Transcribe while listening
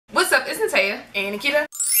MEADIA and Nikita.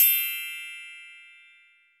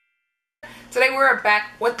 Today we're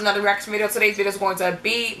back with another reaction video. Today's video is going to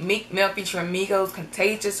be Meek Mill featuring Migos,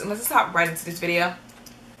 Contagious. And let's just hop right into this video.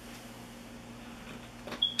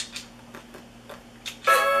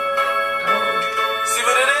 See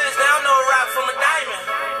what it is? They don't know a rock from a diamond.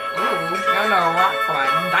 Ooh, they don't know a rock from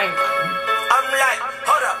a diamond. I'm like,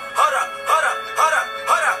 hold up, hold up, hold up, hold up,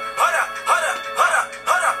 hold up, hold up, hold up, hold up,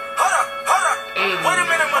 hold up, hold up, hold up. Hey. Wait a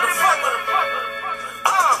minute, motherfucker.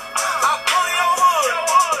 I'll pull your hood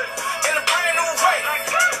in a brand new way.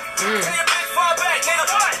 And your bitch fall back, nigga.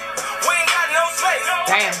 We ain't got no space.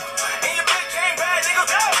 Damn. And your bitch ain't bad, nigga.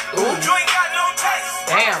 Ooh. You ain't got no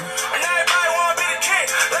taste. Damn. And everybody wanna be the king.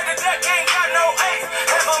 Like the deck ain't got no ace.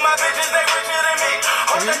 Half of my bitches, they richer than me.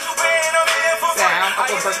 Hope that you paying a million for free. I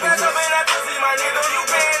used to spend up in that pussy, my nigga. You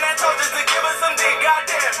paying that toast just to give us some dick.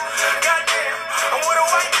 Goddamn, goddamn. I'm with a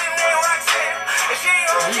white bitch named Roxanne. And she ain't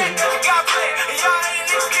on shit cause she got played. And y'all ain't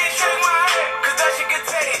niggas can't shake my head. Cause that shit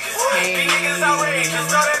contagious. These niggas outrageous.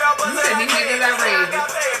 Started off as these niggas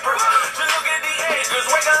outrageous. Just look at the acres.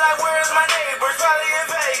 Wake up like, where's my neighbors? Probably in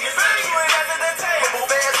Vegas. You ain't at the table.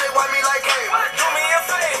 Fans say, why me like cable? Do me a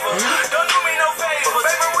favor. Don't do me no favor.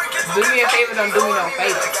 Do me a favor, don't do me no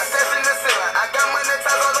favor. I got money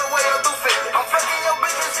ties all the way up through 50. I'm fucking your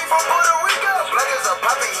bitch and she from Puerto Rico. Blood is a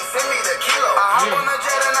poppy, he send me the kilo. I hop on the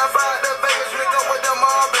jet and I fly to Vegas. Link up with the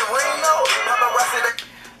mob and Reno.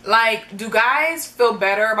 Like, do guys feel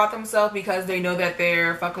better about themselves because they know that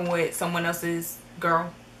they're fucking with someone else's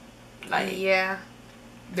girl? Like, yeah,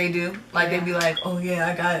 they do. Like, they be like, oh yeah,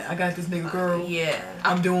 I got this nigga girl. yeah,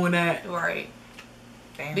 I'm doing that. right.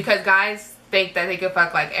 Damn. Because guys think that they could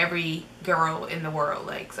fuck like every girl in the world,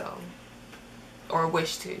 like, so, or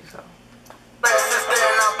wish to, so.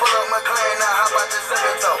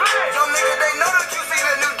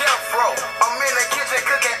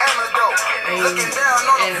 Looking down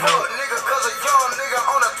on the floor, nigga, cause a young nigga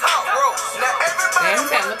on the top rope. Now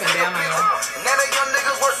everybody damn, looking down on you. Now the young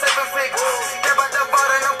niggas worth 7 figures. Step out the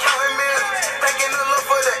bar and I'm counting millions. Thanking the Lord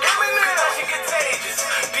for the imminent. That shit contagious.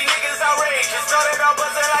 These niggas outrageous. Started out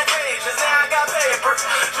buzzing like pages. Now I got paper.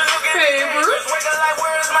 Just look at the papers. Wake up like,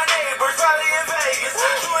 where's my neighbors? Probably in Vegas.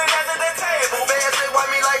 You ain't at the table. Fans say, why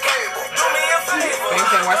me like cable? Do me a favor.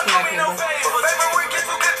 Fans say, watch me like cable. Favor, we get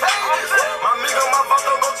too contagious. My amigo, my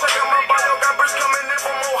father, go check out my bio. Got bricks coming in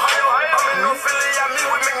from Ohio. I'm in no Philly. I meet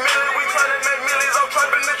with McMillan. We trying to make millions. I'm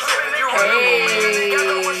trapping the trip. You Ain't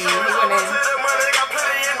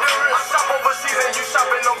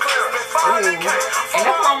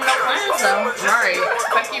no wrong with no plans though. Right.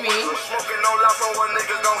 Fuck you mean. Smoking no loud, so one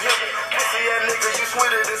nigga gon' hit me. Pussy ass nigga, you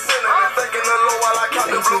sweeter than cinnamon. Thinking the low while I count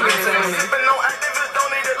the blue bits. Sipping no activists, don't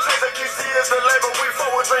need a chase. That QC is the label, we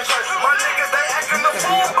forward train chase. My niggas, they acting the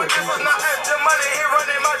fool, but this is not after money. He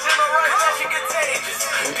running my generation. That shit contagious.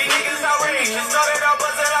 These niggas outrageous. Started out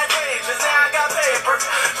buzzing like pages. Now I got paper.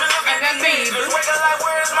 Just look at the neighbors. Wake up like,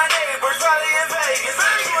 where's my neighbors? Probably in Vegas.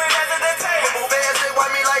 You ain't at the table. Fans say, why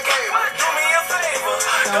me like cable? Do me a favor.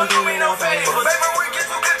 Don't do me no favor. Baby, we get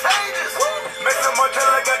too contagious. Make some more gel,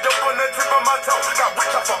 I got dope on the tip of my tongue. Got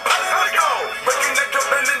rich off a blood, let's go. Breaking the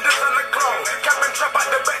dope and then this on the clone. Capping trap out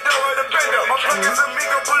the back door of the bender. My plug is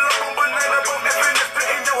amigo, pull up on banana boat. If it is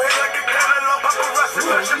in your head like a cantaloupe. Paparazzi,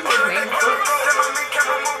 flashing bullets, they pull up. Say my main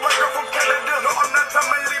camera, move right up from Canada. No, I'm not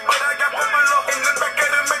Tommy Lee, but I got Pamela. In the back of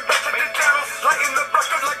the make back to the channel. Lighting the block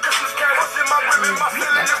up like Christmas carols. In my ribbon, my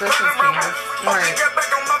ceiling is burning around. Right. Get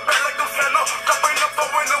back on my back like I'm Santa. Dropping up for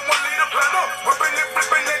when the 1 liter planner. Whipping it,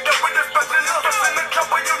 flipping it up with the special. Pressing the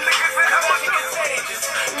trouble, you niggas and how much contagious.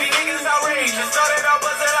 These niggas outrageous. Started out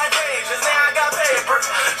buzzing like pages. Now I got paper.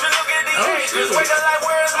 Just look at the acres. Wake up like,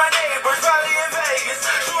 where's my neighbors? Probably in Vegas.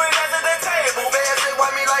 You ain't at the table. Fans say,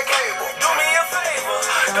 why me like cable? Do me a favor.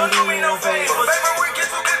 Don't do me no favor. Baby, we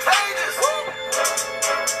get too contagious.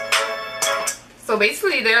 So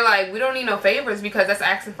basically they're like, we don't need no favors because that's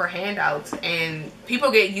asking for handouts, and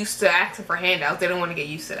people get used to asking for handouts. They don't want to get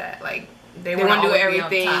used to that. Like, they want to do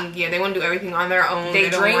everything. Yeah, they want to do everything on their own. They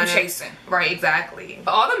dream chasing. Right, exactly.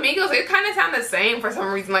 But all the Migos, they kind of sound the same for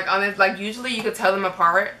some reason. Like on this, like usually you could tell them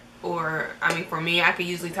apart, or I mean for me, I could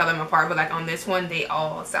usually tell them apart. But like on this one, they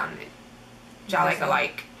all sounded like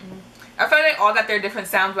alike. I feel like they all got their different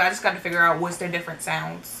sounds, but I just got to figure out what's their different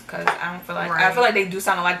sounds, because I don't feel like I feel like they do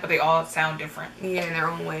sound alike, but they all sound different. Yeah, in their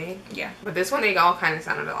own way. Yeah. But this one, they all kind of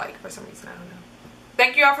sounded alike for some reason. I don't know.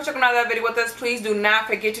 Thank you all for checking out that video with us. Please do not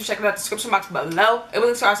forget to check out the description box below. It will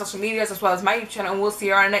link to our social medias as well as my YouTube channel, and we'll see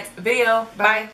you on our next video. Bye.